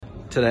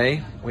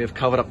Today, we have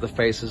covered up the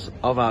faces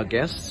of our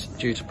guests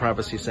due to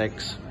privacy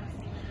sakes.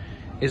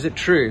 Is it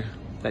true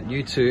that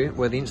you two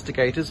were the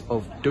instigators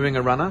of doing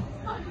a runner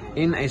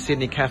in a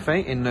Sydney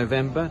cafe in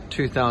November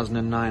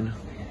 2009?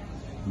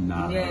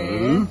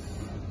 No.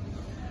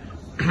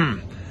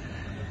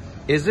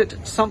 Is it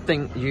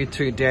something you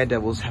two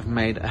daredevils have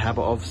made a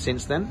habit of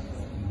since then?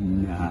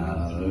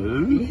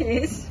 No.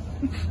 Yes.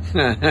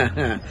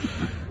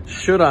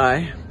 Should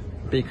I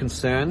be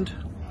concerned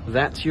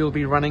that you'll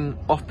be running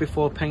off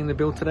before paying the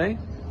bill today?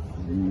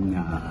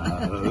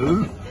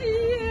 No.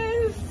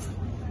 Yes.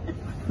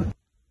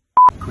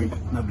 Quick,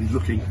 nobody's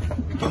looking.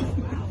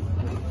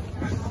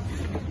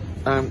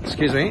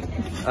 Excuse me.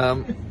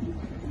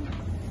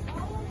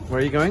 Where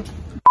are you going?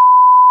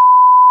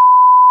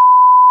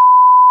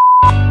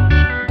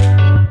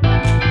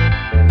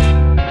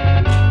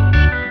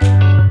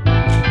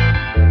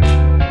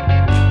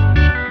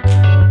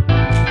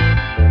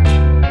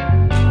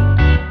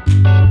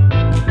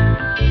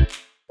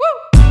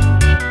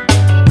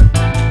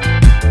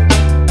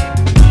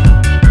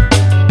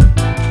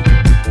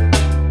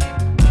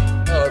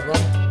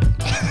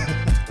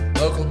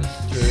 Welcome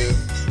to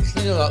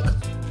Senior Luck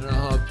and a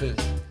Hard Piss.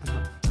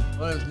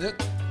 My name's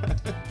Nick.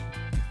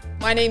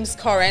 My name's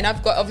Corinne.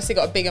 I've obviously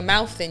got a bigger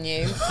mouth than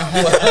you.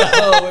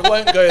 Well, we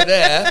won't go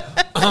there.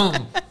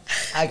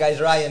 Hi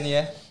guys, Ryan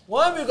here.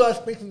 Why have you guys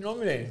speaking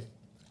normally?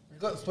 You've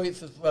got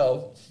sweets as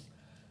well.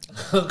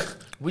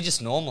 We're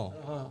just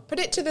normal. Put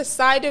it to the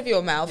side of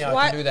your mouth. Yeah,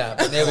 Why? I can do that.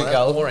 There we That's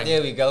go. Boring.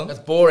 There we go. That's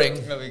boring.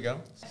 There we go.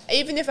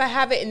 Even if I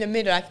have it in the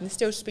middle, I can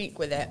still speak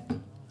with it.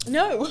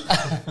 No.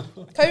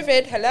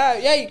 COVID, hello.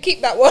 Yeah, you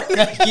keep that one.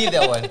 Keep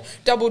that one.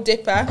 Double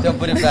dipper. Don't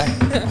put it back.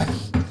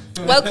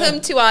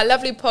 Welcome to our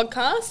lovely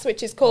podcast,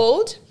 which is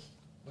called...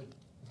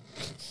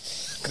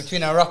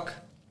 Between a rock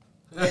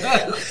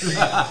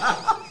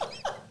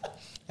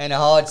and a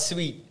hard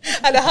sweet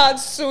And a hard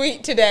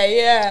sweet today,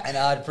 yeah. and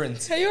a hard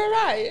prince. Are you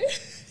alright?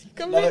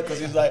 Come Love here. it because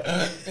he's like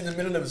in the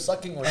middle of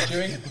sucking or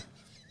chewing.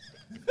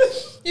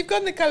 You've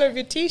gone the colour of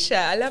your t-shirt.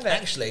 I love it.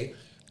 Actually,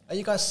 are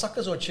you guys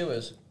suckers or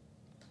chewers?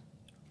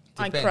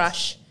 I Depends.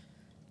 crush.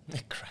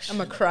 Crush. I'm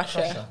a crusher.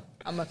 Crusher.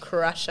 I'm a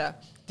crusher.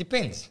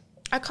 Depends.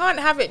 I can't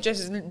have it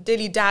just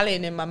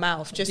dilly-dallying in my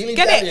mouth. Just get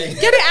Dilly-dallying.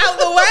 it out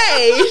the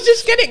way.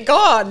 Just get it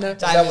gone.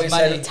 Time is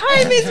money.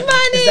 Time is money.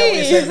 Is that what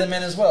you say to the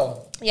men as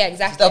well? Yeah,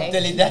 exactly. Stop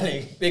dilly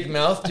dally. Big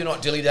mouth, do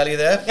not dilly-dally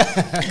there.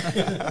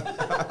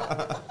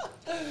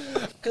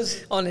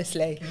 Because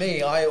Honestly.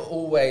 me, I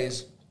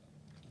always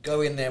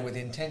go in there with the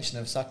intention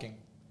of sucking.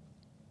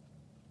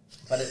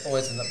 But it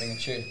always ends up being a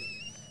chew.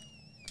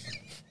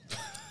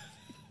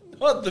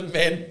 Not the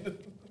men.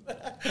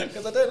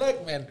 Because I don't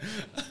like men.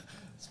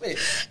 Sweet.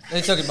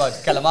 They're talking about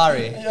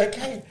calamari. Are you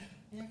okay?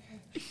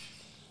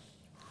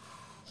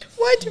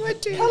 Why do I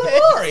do this?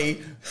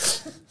 Calamari?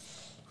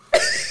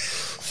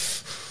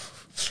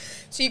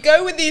 So you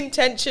go with the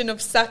intention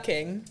of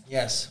sucking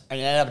Yes. And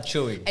you end up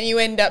chewing. and you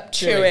end up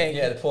chewing.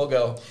 Yeah, the poor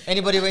girl.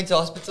 Anybody went to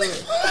hospital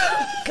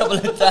a couple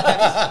of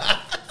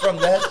times from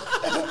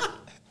that?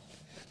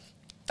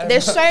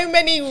 There's so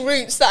many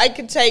routes that I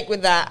could take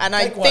with that, and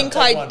Take I one, think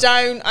take I one.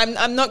 don't.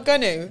 I'm not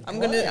gonna. I'm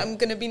Why?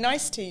 gonna be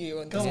nice to you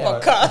on this Come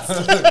on. podcast.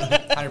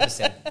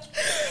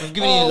 100%. We've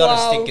given you Oh, a lot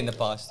wow. of stick in the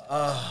past.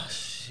 Ah,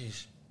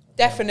 sheesh.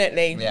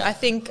 Definitely. Yeah. I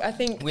think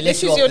We let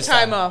this you is off your this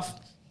time time. off.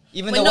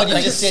 Even We're though not- what you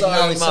Thank just you said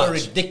now so is so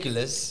much.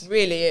 ridiculous,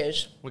 Really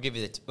is. we'll give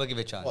it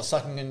a chance. What,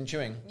 sucking and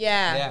chewing?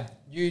 Yeah. Yeah.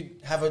 You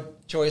have a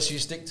choice, you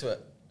stick to it.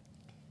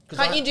 'Cause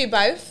Can't I- you do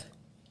both?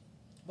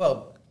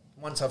 Well,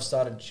 once I've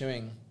started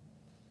chewing,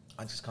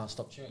 I just can't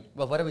stop chewing.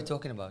 Well, what are we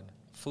talking about?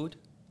 Food?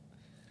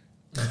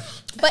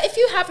 But if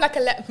you have like a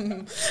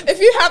lemon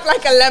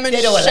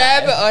They don't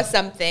sherbet or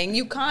something,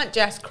 you can't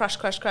just crush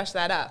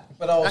that up.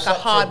 But I'll like a suck for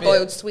a hard bit.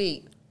 boiled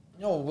sweet.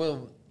 No,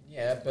 well,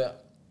 yeah,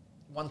 but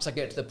once I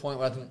get to the point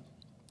where I think,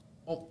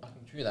 oh, I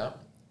can chew that,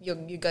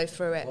 You go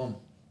through it. boom.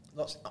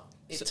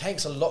 It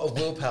takes a lot of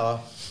willpower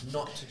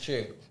not to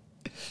chew.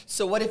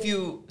 So what if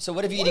you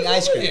eating is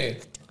ice wrong cream? with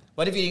you?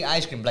 What if you're eating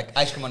ice cream, like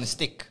ice cream on a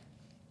stick?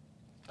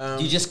 Um,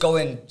 You just go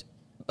and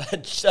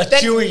start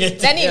chewing it.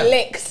 Then he Yeah.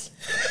 licks.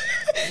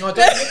 No, I don't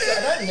nick it.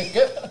 I don't nick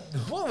it.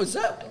 What was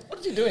that? What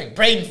is he doing?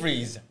 Brain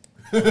freeze.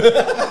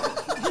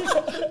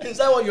 Is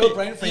that what your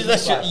brain freeze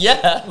is like?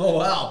 Yeah. Oh,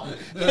 wow.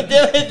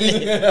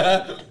 Definitely.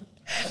 I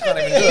can't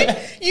even do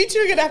it. You two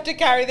are gonna have to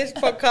carry this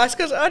podcast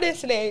because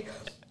honestly,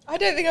 I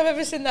don't think I've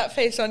ever seen that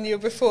face on you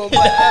before. But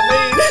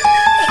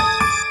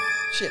I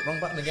Shit, wrong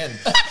button again.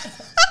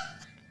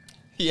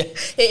 Yeah. mean,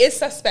 it is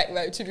suspect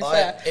though. To be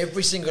fair.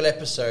 Every single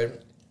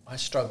episode, I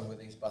struggle with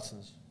these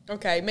buttons.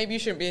 Okay, maybe you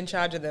shouldn't be in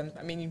charge of them.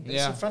 I mean, It's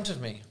Yeah. in front of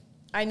me.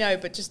 I know,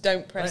 but just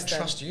don't I press don't them.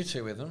 trust you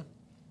two with them.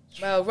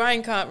 Well,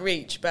 Ryan can't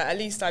reach, but at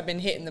least I've been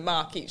hitting the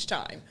mark each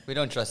time. We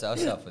don't trust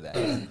ourselves with that.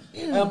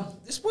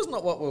 This was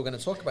not what we were going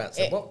to talk about.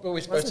 So It what were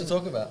we supposed to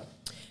talk about?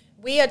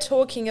 We are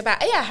talking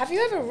about, yeah, have you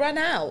ever run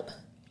out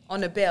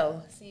on a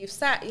bill? So you've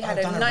sat, you had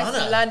I've a done a nice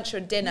runner. lunch or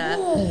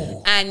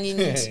dinner, and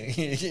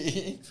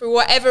you, for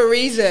whatever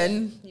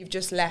reason, you've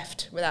just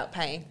left without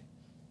paying.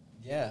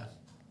 Yeah.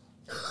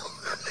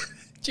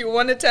 Do you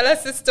want to tell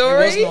us the It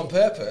story? wasn't on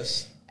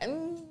purpose.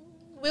 And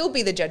we'll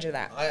be the judge of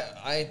that.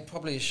 I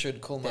probably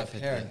should call my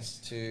Definitely. parents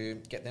to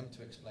get them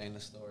to explain the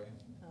story.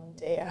 Oh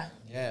dear.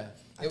 Yeah.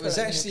 I It was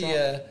put it on actually your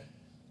a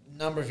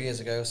number of years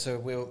ago, so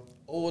we were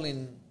all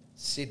in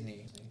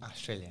Sydney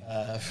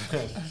Australia.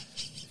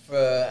 for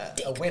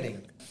a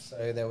wedding.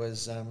 So there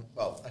was,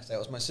 well, actually, it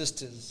was my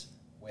sister's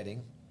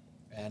wedding,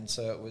 and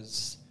so it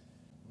was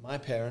my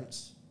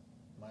parents,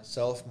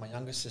 myself, my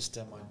younger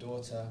sister, my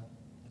daughter,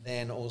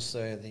 then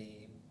also the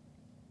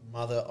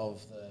mother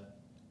of the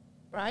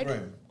Right?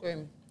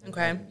 groom.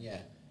 Okay. Yeah.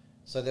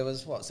 So there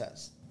was, what's that,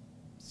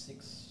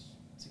 six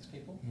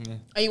people? Yeah.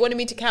 Oh, you wanted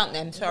me to count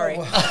them? Sorry.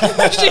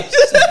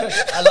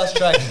 I lost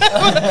track.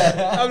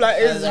 I'm like,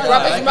 it was Alright,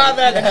 Robert's okay.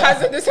 mother, the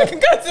cousin, the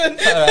second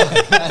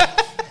cousin.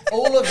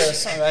 All of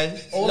us,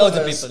 all Loads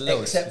of of us people,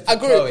 loads. except for A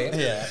group.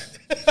 Chloe. Yeah.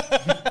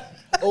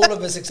 All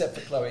of us except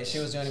for Chloe. She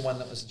was the only one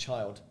that was a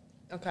child.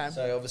 Okay.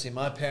 So obviously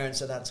my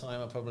parents at that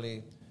time are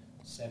probably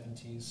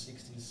 70s,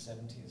 60s,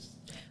 70s.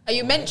 Are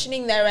you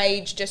mentioning their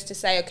age just to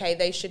say, okay,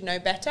 they should know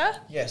better?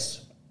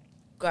 Yes.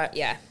 Great,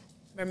 yeah.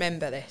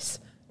 Remember this.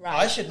 I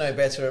Right. should know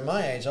better at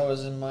my age. I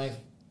was in my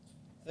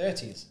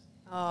 30s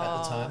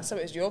at the time. So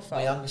it was your My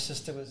fault. younger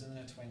sister was in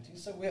her 20s.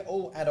 So we're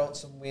all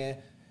adults and we're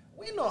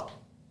not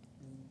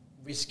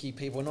risky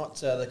people. We're not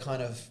the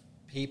kind of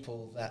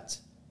people that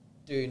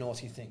do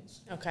naughty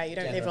things. Okay, you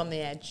don't live Generally. on the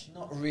edge.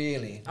 Not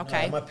really.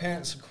 Okay. No, my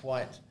parents are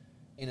quite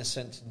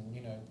innocent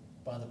and,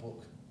 by the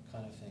book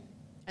kind of thing.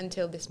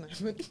 Until this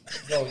moment.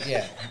 Well,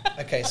 yeah.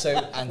 Okay, so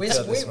Until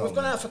this we've gone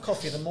moment. out for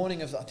coffee the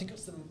morning of I think it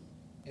was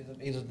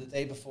either the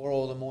day before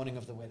or the morning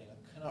of the wedding.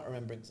 I cannot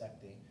remember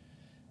exactly.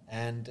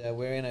 And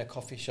we're in a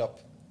coffee shop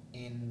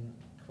in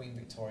Queen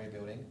Victoria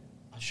building.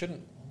 I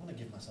want to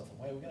give myself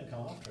away. We're going to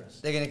come after us.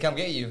 They're gonna come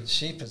get you.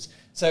 Sheepers.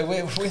 So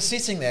we're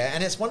sitting there,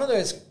 and it's one of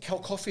those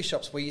coffee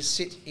shops where you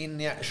sit in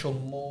the actual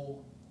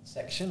mall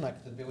section,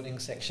 like the building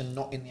section,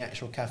 not in the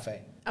actual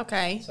cafe.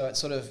 Okay. So it's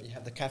sort of, you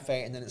have the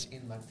cafe, and then it's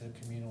in like the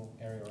communal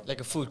area.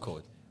 Like a food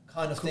court.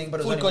 Kind of thing, but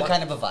it was Food only court one-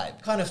 kind of a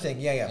vibe. kind of thing,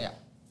 yeah. Yeah.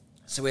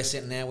 So we're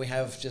sitting there. We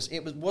have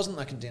wasn't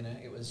like a dinner.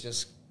 It was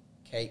just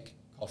cake,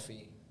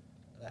 coffee,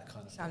 that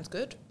kind of Sounds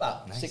thing. good.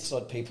 But Nice. 6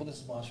 odd people. This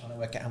is why I was trying to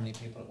work out how many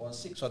people it was.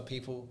 6 odd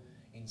people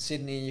in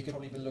Sydney. You could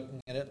probably be looking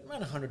at it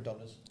around $100.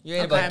 You ate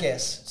Okay. I about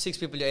guess. 6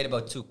 people. You ate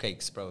about 2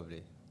 cakes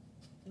probably.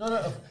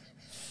 No.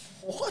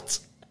 What?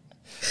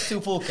 2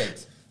 full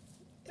cakes.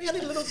 We had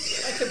a little.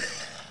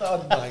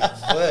 Oh my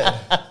word!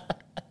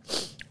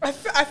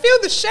 I feel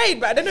the shade,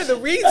 but I don't know the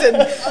reason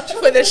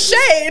for the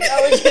shade.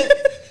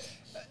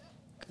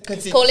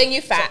 Continue. Calling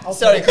you fat.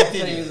 Sorry, I'll tell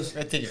continue. you the-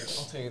 Continue.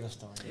 I'll tell you the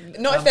story.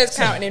 Not if there's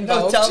counting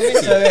No, involved. tell me.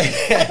 So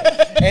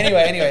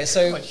anyway,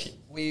 so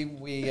we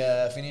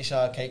finish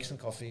our cakes and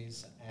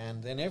coffees,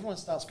 and then everyone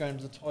starts going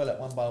to the toilet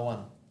one by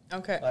one,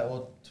 Okay.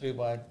 or 2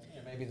 by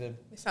maybe the.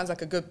 This sounds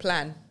like a good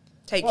plan.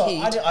 Take Well,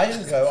 heed. I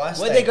didn't go. I Were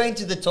stayed. they going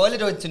to the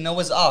toilet or to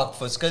Noah's Ark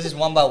first? Because it's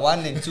 1 by 1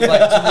 and 2 by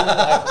 2.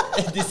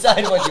 Like,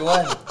 decide what you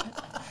want.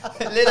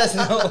 Let us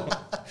know.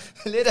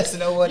 Let us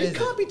know what You is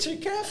can't be too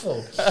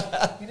careful.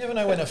 You never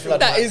know when a flood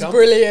That might is come.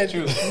 brilliant.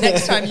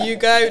 Next time you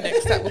go,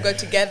 next time we'll go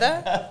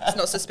together. It's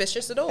not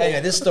suspicious at all.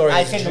 Anyway, this story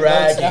I is can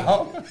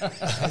dragging.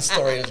 This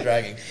story is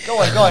dragging. Go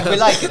on. We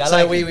like it. I So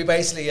like we it.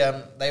 basically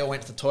they all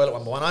went to the toilet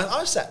one by one.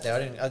 I sat there. I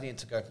didn't need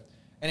to go.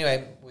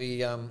 Anyway,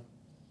 we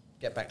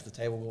get back to the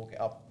table. We walk it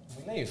up.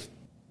 And we leave.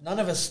 None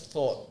of us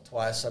thought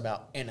twice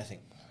about anything.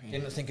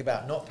 Didn't think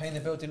about not paying the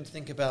bill. Didn't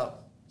think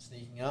about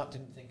sneaking up.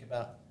 Didn't think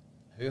about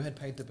who had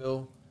paid the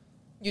bill.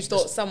 You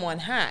thought someone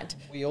had.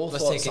 We all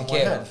Was thought taken someone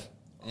care had. of.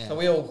 Yeah. So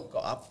we all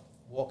got up,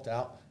 walked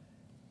out,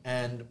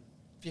 and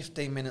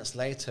 15 minutes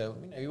later,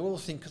 you all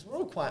think, because we're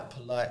all quite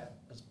polite.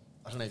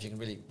 I don't know if you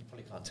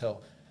probably can't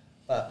tell,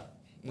 but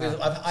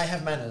I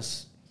have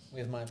manners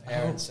with my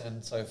parents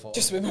and so forth.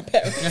 Just with my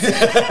parents.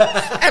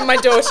 And my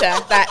daughter.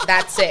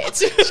 That's it.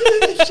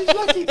 She's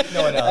lucky.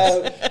 No one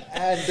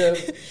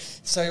else.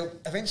 So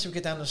eventually we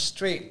get down the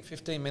street,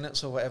 15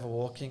 minutes or whatever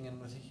walking,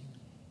 and we're thinking,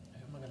 who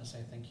am I going to say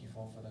thank you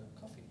for the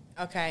coffee?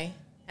 Okay.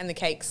 And the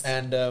cakes.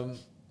 And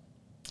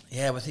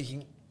we're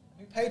thinking,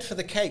 who paid for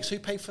the cakes? Who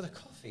paid for the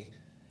coffee?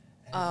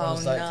 And Oh,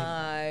 everyone's like no.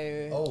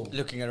 thinking, oh,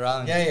 Looking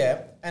around.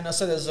 yeah. And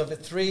so there's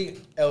 3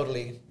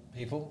 elderly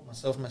people,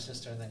 myself, my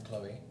sister, and then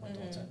Chloe, my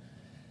daughter.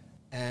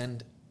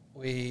 And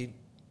we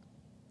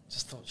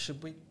just thought,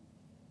 should we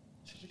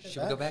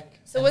Go back?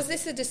 So was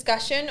this a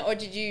discussion, or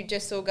did you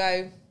just all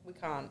go, we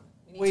can't?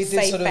 We need We to did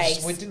save sort of.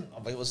 face. We didn't.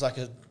 It was like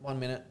a 1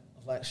 minute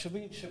of like, should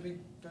we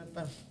go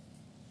back?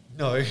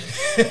 No.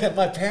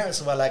 My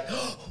parents were like,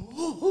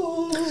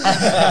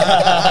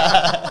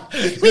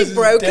 We've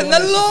broken the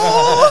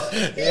law.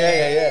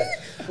 yeah.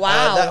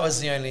 Wow. That was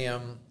the only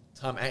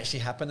time it actually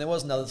happened. There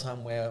was another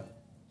time where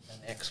an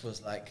ex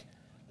was like,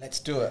 let's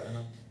do it. And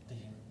I'm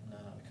thinking, no,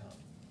 we can't.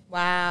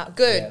 Wow.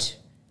 Good.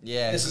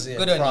 Yeah. This is it.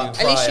 Good on Pri- you.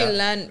 At least you Prior.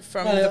 learnt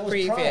from No, the that was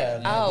previous.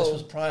 prior, no, This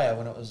was Oh. prior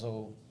when it was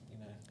all,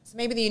 So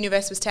maybe the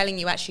universe was telling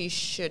you actually you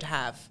should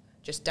have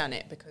just done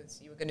it because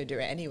you were going to do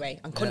it anyway,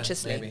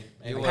 unconsciously,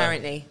 maybe.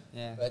 apparently.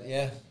 Yeah. But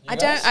yeah.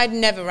 I'd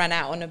never run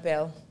out on a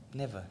bill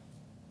Never.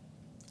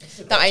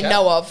 that I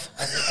know of.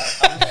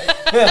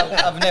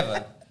 I've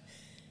never.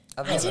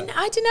 I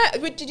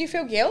don't know. Did you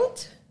feel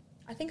guilt?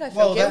 I think I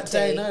felt guilty. That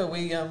day, no,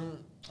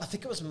 I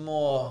think it was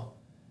more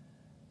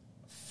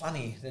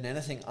funny than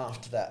anything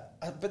after that.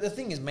 But the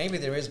thing is, maybe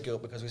there is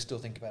guilt because we still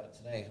think about it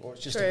today, or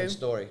it's just a True. good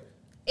story.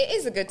 It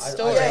is a good I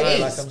story. don't know, It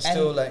like is. I'm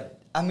still And, like...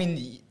 I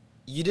mean,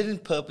 you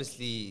didn't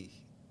purposely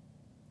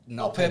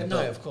not pay the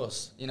no, bill. of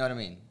course. You know what I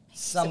mean?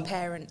 It's the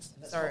parents.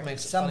 That's Sorry. what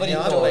makes it Somebody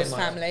funny. Yeah, I don't thought-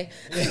 blame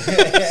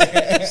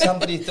family.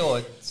 Somebody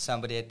thought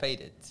somebody had paid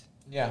it.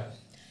 Yeah.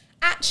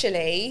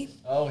 Actually,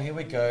 Oh, here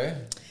we go.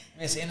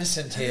 Miss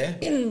Innocent here.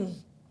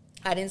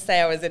 I didn't say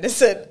I was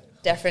innocent.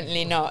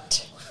 Definitely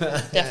not.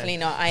 Definitely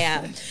not. I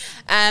am.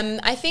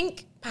 I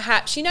think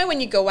perhaps, you know, when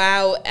you go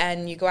out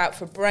and you go out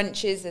for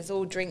brunches, there's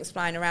all drinks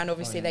flying around.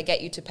 Obviously, they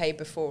get you to pay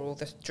before all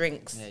the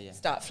drinks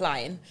start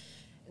flying.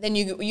 Then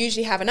you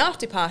usually have an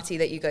after party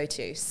that you go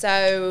to.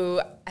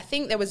 So I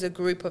think there was a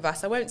group of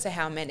us. I won't say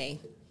how many,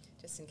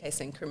 just in case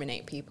I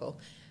incriminate people.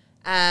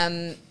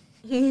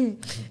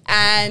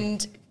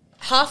 And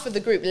half of the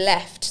group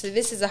left. So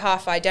this is a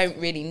half I don't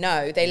really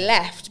know. They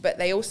left, but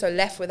they also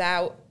left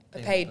without a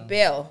paid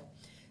bill.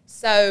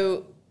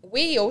 So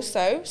we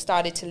also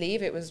started to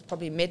leave. It was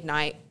probably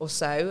midnight or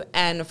so.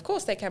 And of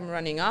course, they came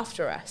running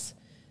after us.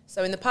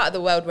 So in the part of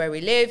the world where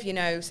we live, you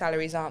know,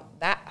 salaries aren't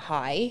that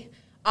high.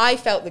 I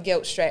felt the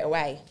guilt straight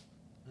away.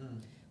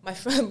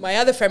 My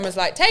other friend was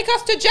like, take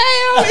us to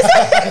jail.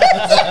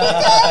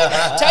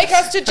 Take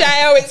us to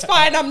jail. It's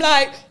fine. I'm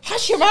like,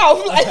 hush your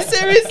mouth. Like,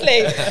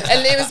 seriously.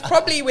 And it was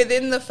probably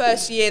within the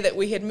first year that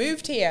we had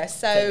moved here.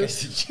 So take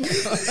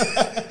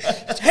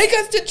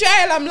us to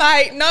jail. I'm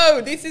like, no,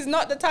 this is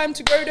not the time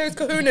to grow those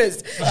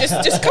kahunas.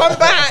 Just come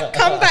back.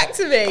 Come back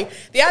to me.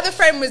 The other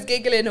friend was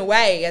giggling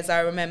away, as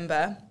I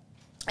remember.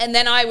 And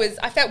then I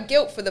felt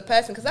guilt for the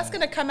person because that's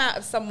going to come out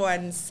of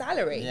someone's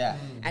salary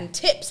and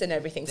tips and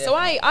everything.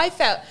 Definitely. So I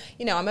felt,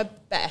 you know, I'm a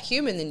better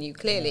human than you,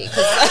 clearly.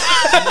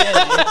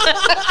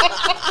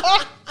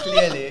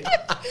 Clearly.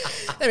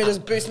 Let me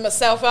just boost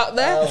myself up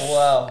there.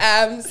 Oh,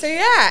 wow. So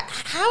yeah,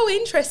 how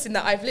interesting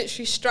that I've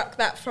literally struck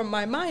that from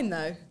my mind,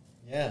 though.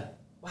 Yeah.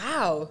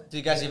 Wow. Do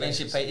you guys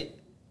eventually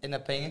end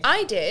up paying it?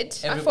 I did.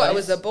 I thought I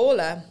was a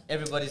baller.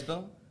 Everybody's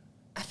bill?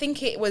 I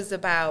think it was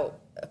about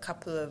a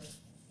couple of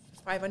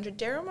 500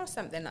 dirham or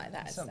something like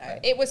that. So Okay.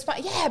 it was fun.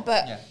 Yeah,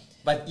 but Yeah.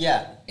 But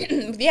yeah.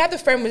 the other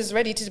friend was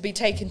ready to be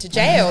taken to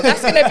jail.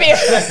 That's gonna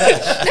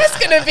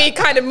be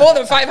kind of more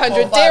than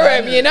 500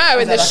 dirham, you know,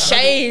 and the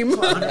shame.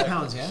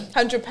 £100, yeah?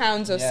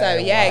 £100 or Yeah, so,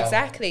 yeah, wow.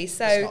 exactly.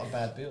 So It's not a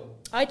bad bill.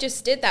 I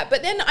just did that.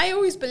 But then I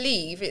always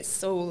believe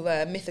it's all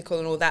mythical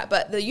and all that,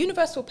 but the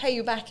universe will pay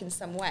you back in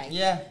some way.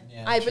 Yeah.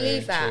 Yeah, I true,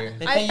 believe that. true.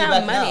 They I pay you found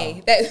back money.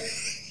 now. That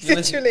With-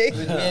 literally.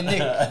 With me and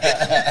Nick.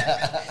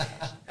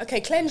 Okay,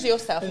 cleanse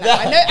yourself now.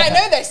 I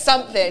know there's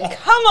something.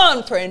 Come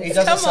on, Prince. He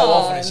does Come it so on.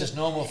 often, it's just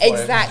normal for him.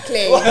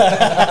 Exactly.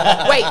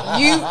 Wait,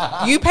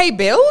 you pay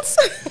bills?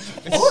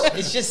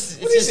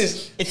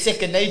 It's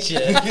second nature.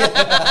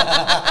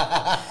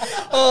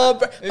 Oh,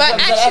 but We're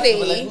like,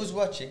 actually, who's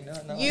watching?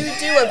 No. you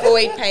do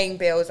avoid paying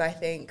bills, I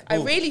think. I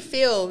really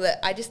feel that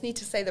I just need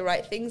to say the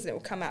right things and it will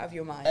come out of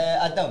your mind.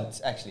 I don't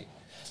actually.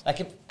 Like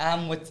if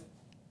I'm with,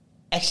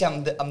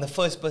 actually I'm the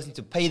first person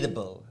to pay the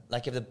bill.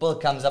 Like if the bill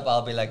comes up,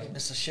 I'll be like,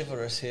 Mr.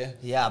 Chivalrous here.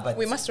 yeah, but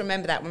We must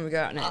remember that when we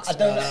go out next. I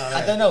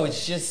don't know.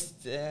 It's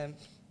just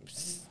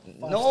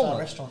normal.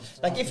 restaurants.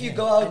 Like if you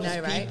go out I know,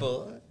 with right?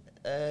 people,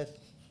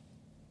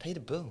 pay the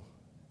bill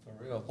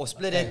For real. or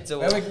split it. Or,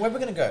 Where we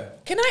going to go?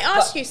 Can I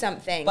ask you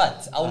something?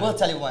 but I will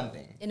tell you one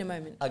thing. In a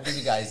moment. I'll give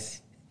you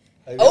guys.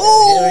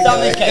 Oh,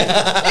 Stomach came.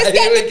 let's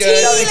get we the go. tea.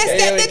 Here we Let's go,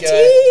 get here the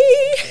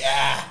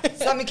we tea.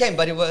 Stomach came,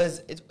 but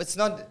it's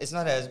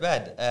not as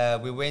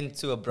bad. We went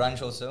to a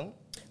brunch also.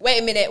 Wait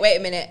a minute.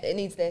 It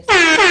needs this.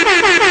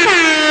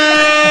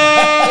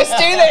 Let's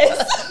do this.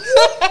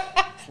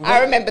 I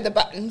remember the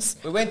buttons.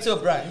 We went to a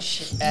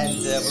brunch and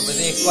we were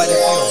there quite a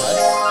few of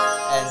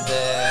us.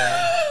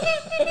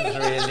 And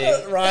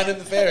really, Ryan and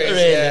the Fairies.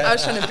 Really? Yeah. I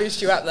was trying to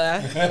boost you up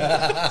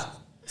there.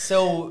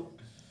 so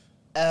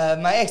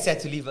my ex had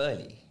to leave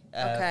early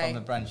Okay.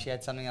 from the brunch. She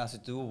had something else to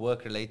do,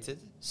 work related.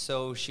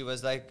 So she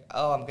was like,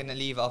 "Oh, I'm gonna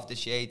leave after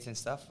she ate and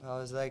stuff." I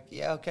was like,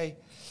 "Yeah, okay."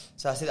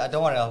 So I said, "I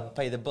don't want to. I'll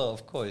pay the bill,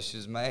 of course.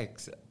 She's my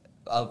ex.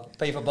 I'll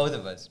pay for both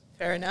of us."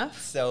 Fair enough.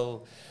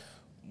 So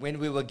when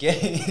we were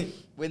getting,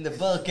 when the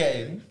bill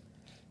came,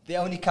 they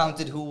only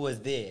counted who was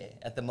there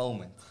at the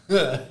moment.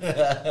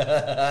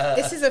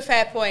 This is a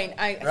fair point.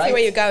 I see Right?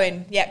 where you're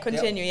going. Yeah,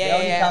 continue. They Yeah,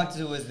 only yeah. counted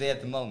who was there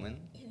at the moment.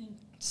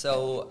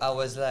 So I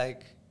was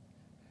like,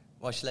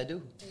 what shall I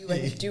do?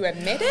 Do you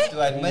admit it? Do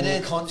I admit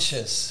it?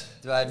 Conscious.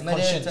 Do I admit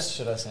Conscience, it?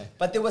 should I say.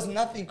 But there was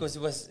nothing because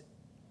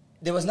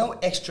there was no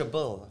extra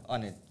bill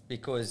on it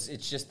because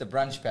it's just the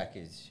brunch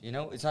package. You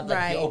know, it's not like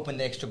Right. you open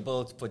the extra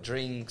bill for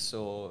drinks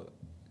or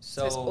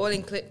So it's all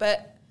included,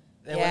 but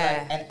They were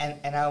yeah. like,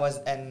 and I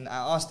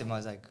asked him, I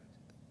was like,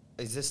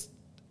 is this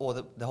all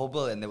the whole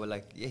bill? And they were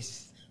like,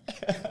 yes.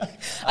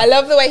 I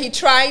love the way he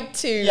tried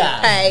to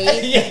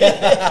pay.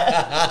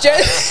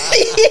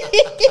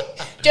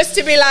 Just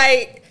to be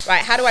like,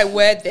 right, how do I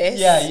word this?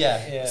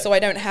 Yeah. So I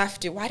don't have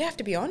to. Why do I have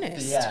to be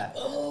honest? Yeah.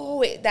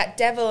 Oh, that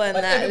devil and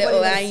But that everybody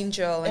little was-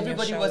 angel. on your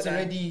Everybody was shoulder.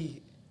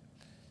 already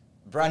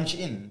brunch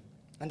in,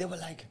 and they were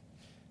like,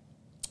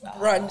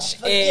 Brunch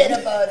forget in.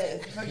 about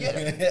it. Forget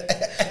it.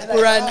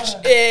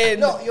 Brunch in.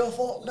 Not your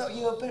fault. Not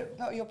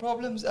your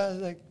problems. I was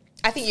like,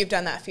 I think you've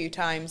done that a few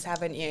times,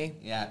 haven't you?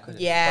 yeah, could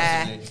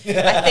Yeah. possibly.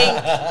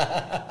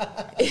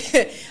 I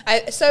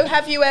think. So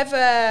have you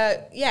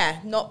ever,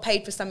 not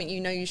paid for something you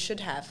know you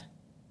should have?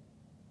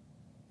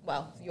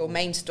 Well, your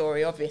main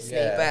story, obviously,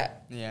 Yeah.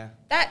 but Yeah.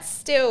 that's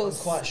still. I'm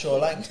quite sure.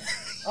 Like,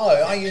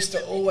 I used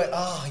to always.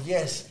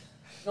 Yes,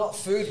 not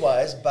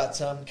food-wise,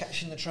 but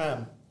catching the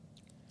tram.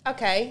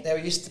 Okay. There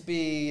used to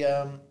be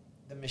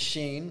the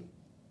machine,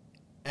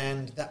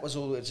 and that was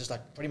all. It's just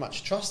like pretty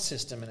much trust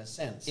system in a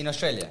sense. In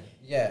Australia,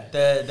 Yeah.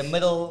 the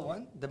middle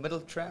one, the middle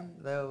tram,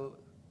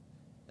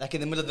 like in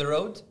the middle of the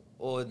road,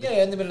 or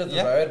Yeah, in the middle of the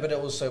Yeah. road, but it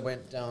also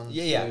went down.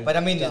 Yeah. to- But I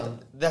mean,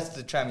 down. that's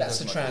the tram. That's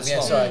the you're tram. talking Yeah,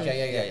 about. sorry. Small.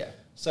 Okay, yeah.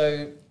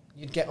 So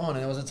you'd get on,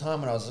 and there was a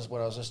time when I was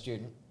a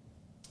student.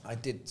 I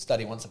did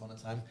study once upon a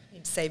time,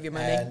 You'd save your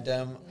money. and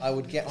I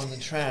would get on the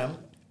tram,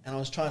 and I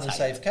was trying to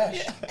save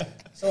cash.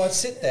 So I'd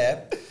sit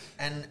there,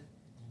 and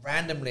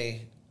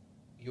randomly,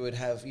 you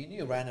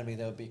knew randomly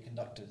there would be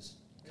conductors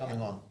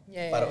coming on,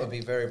 Yeah, but yeah. it would be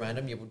very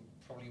random. You would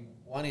probably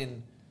one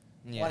in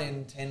Yeah.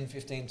 10,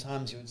 15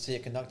 times you would see a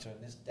conductor,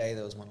 and this day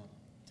there was one on.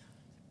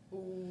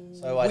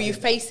 So Were I you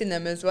did- facing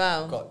them as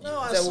well? Got you. No,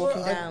 I They're saw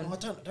walking it. down. I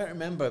don't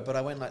remember, but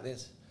I went like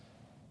this.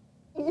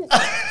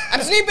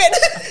 I'm sleeping.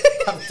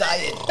 I'm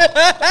tired.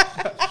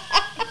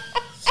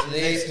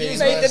 You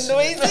made the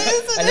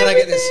noises. And then I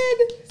get this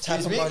everything. tap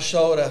Excuse on me? my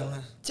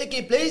shoulder.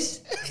 Ticket, please.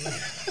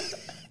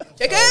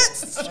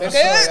 Tickets. I'm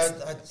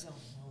Tickets.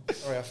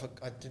 sorry,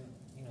 I didn't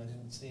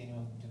see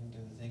anyone, didn't do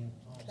the thing.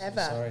 Oh, I'm so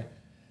Clever. sorry.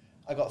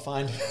 I got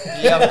fined.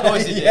 Yeah, of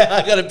course you did. Yeah,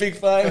 I got a big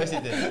fine. Of course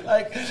you did.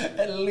 Like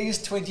at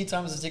least 20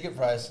 times the ticket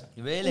price.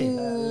 Really?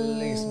 At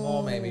least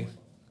more, maybe.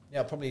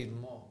 Yeah, probably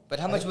even more. But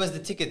how much was the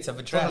tickets of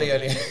a tram? Probably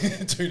only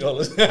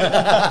 $2.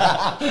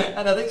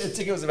 And I think the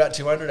ticket was about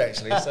 200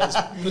 actually. So it's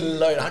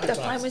below 100 The times.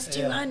 fine was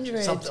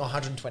 200. Something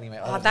 120, mate.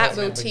 Oh, I that don't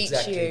will remember teach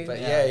exactly, you. But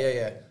Yeah.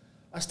 yeah.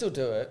 I still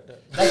do it.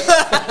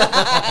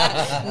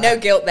 No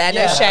guilt there.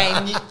 No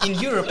shame. In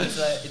Europe,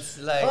 it's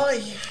like Oh,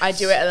 yeah. I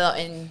do it a lot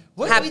in.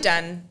 What have we-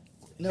 done.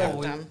 no, Have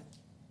we- done.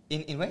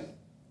 in where?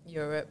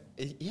 Europe.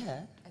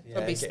 Yeah. Yeah,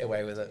 Probably get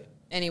away with it.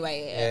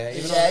 Anyway.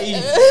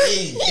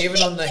 Yeah,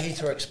 even on the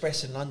Heathrow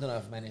Express in London,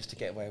 I've managed to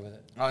get away with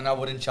it. Oh no, I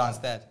wouldn't chance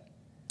that.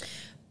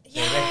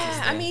 Yeah,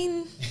 Direct I is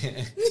mean,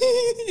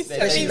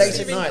 Especially You've late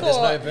at been night, there's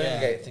no caught.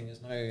 Burngate thing.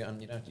 There's no,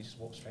 you don't. You just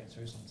walk straight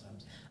through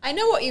sometimes. I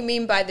know what you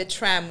mean by the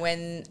tram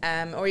when,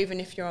 or even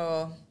if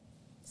you're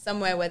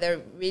somewhere where there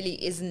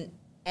really isn't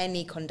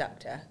any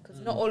conductor, because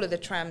not all of the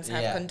trams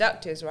have Yeah.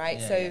 conductors, right?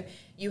 Yeah, so yeah.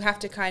 you have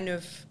to kind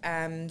of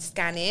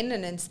scan in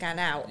and then scan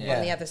out Yeah.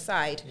 on the other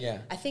side. Yeah.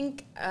 I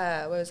think,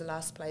 where was the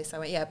last place I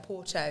went? Yeah,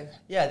 Porto.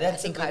 Yeah, that's. I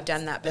think a good- I've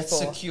done that That's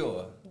before.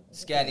 secure.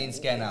 Scan in,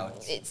 scan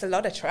out. It's a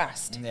lot of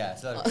trust. Yeah,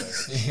 it's not.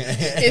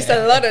 It's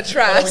a lot of Are we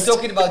trust.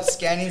 talking about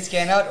scan in,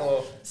 scan out,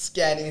 or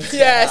scan in, scan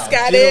Yeah, out?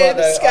 scan Do you know what, in,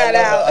 though? scan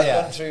I love out. it. I've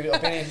Yeah. gone through.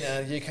 I've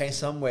been in UK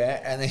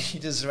somewhere, and then you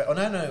just. Oh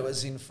no, it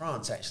was in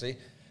France actually,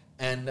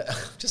 and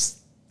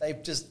they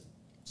just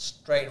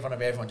straight in front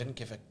of everyone, didn't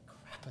give a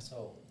crap at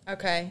all.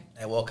 Okay.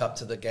 They walk up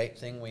to the gate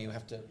thing where you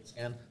have to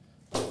scan.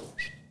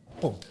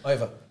 Boom,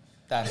 over.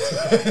 Done.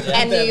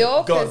 And New Then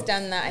York has gone.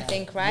 done that, I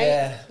think, right?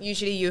 Yeah.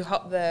 Usually you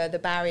hop the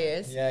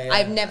barriers. Yeah, yeah.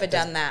 I've never That's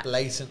done that.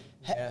 Blatant.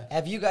 Yeah.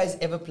 Have you guys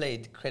ever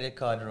played credit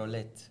card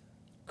roulette?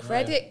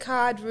 Credit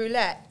card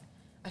roulette.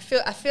 I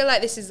feel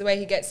like this is the way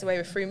he gets away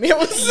with free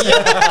meals.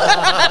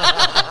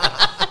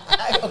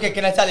 Okay,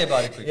 can I tell you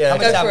about it quick? Yeah. How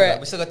much Go time for we got? it.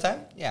 We still got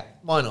time? Yeah.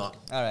 Why not?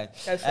 All right.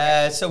 Go for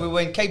it. So we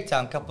were in Cape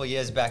Town a couple of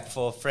years back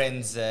for a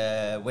friend's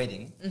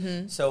wedding.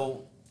 Mm-hmm.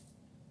 So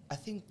I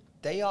think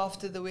day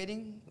after the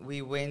wedding,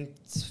 we went.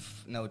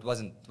 No, it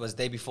wasn't. It was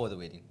day before the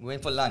wedding. We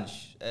went for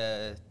lunch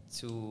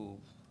to.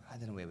 I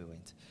don't know where we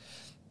went.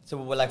 So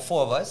we were like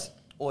 4 of us.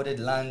 Ordered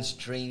lunch,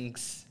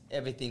 drinks,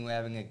 everything. We're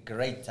having a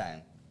great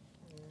time.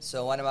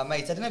 So one of my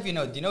mates. I don't know if you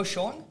know. Do you know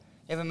Sean? You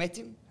ever met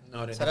him?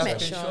 No, I didn't. South Met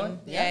African Sean.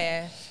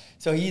 Yeah.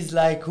 So he's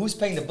like, who's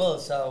paying the bill?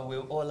 So we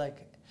were all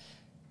like,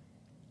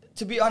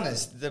 to be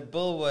honest, the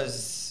bill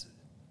was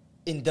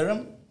in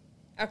dirham,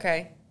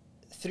 Okay.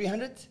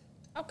 300.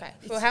 Okay.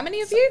 For how many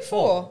of you?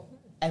 4.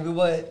 And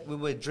we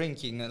were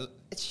drinking.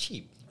 It's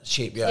cheap.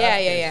 Cheap, Yeah,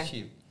 It's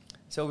cheap.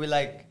 So we're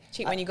like,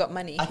 Cheap when you got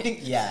money. I think,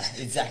 yeah,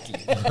 exactly.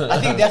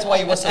 I think that's why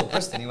he was so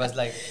pissed. He was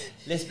like,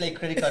 let's play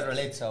credit card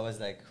roulette. So I was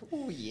like,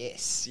 oh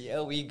yes,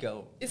 here we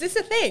go. Is this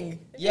a thing?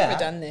 I've Yeah. never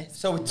done this.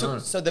 So we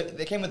took. So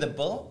they came with a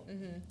bill.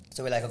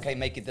 So we're like, okay,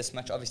 make it this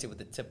much, obviously with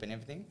the tip and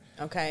everything.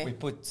 Okay. We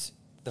put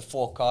the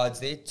 4 cards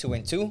there, 2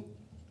 and 2,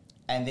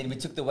 and then we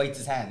took the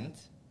waiter's hand,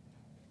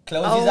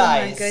 closed his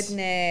eyes, Oh my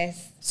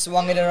goodness.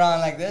 swung it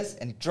around like this,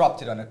 and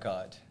dropped it on a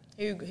card.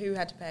 Who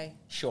had to pay?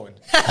 Sean.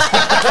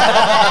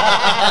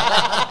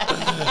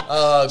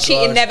 Oh,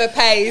 Cheating gosh. never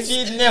pays.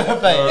 She'd never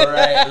pay. All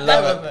right,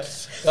 love Never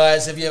it.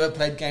 Guys, have you ever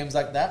played games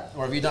like that?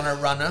 Or have you done a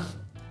runner?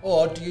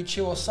 Or do you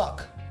chew or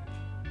suck?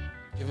 Do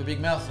you have a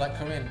big mouth like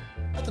Corinne?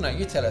 I don't know,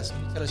 you tell us.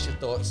 You tell us your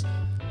thoughts.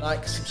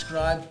 Like,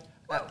 subscribe.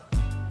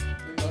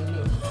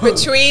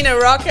 Between a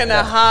rock and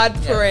a hard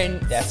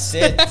print. That's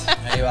it.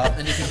 There you are.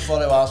 And you can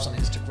follow us on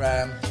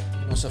Instagram. You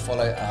can also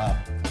follow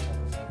our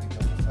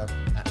photographer,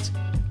 videographer at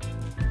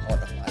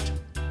Heart of Light.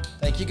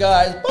 Thank you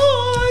guys.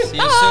 Bye. See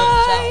you soon.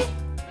 Bye. Ciao.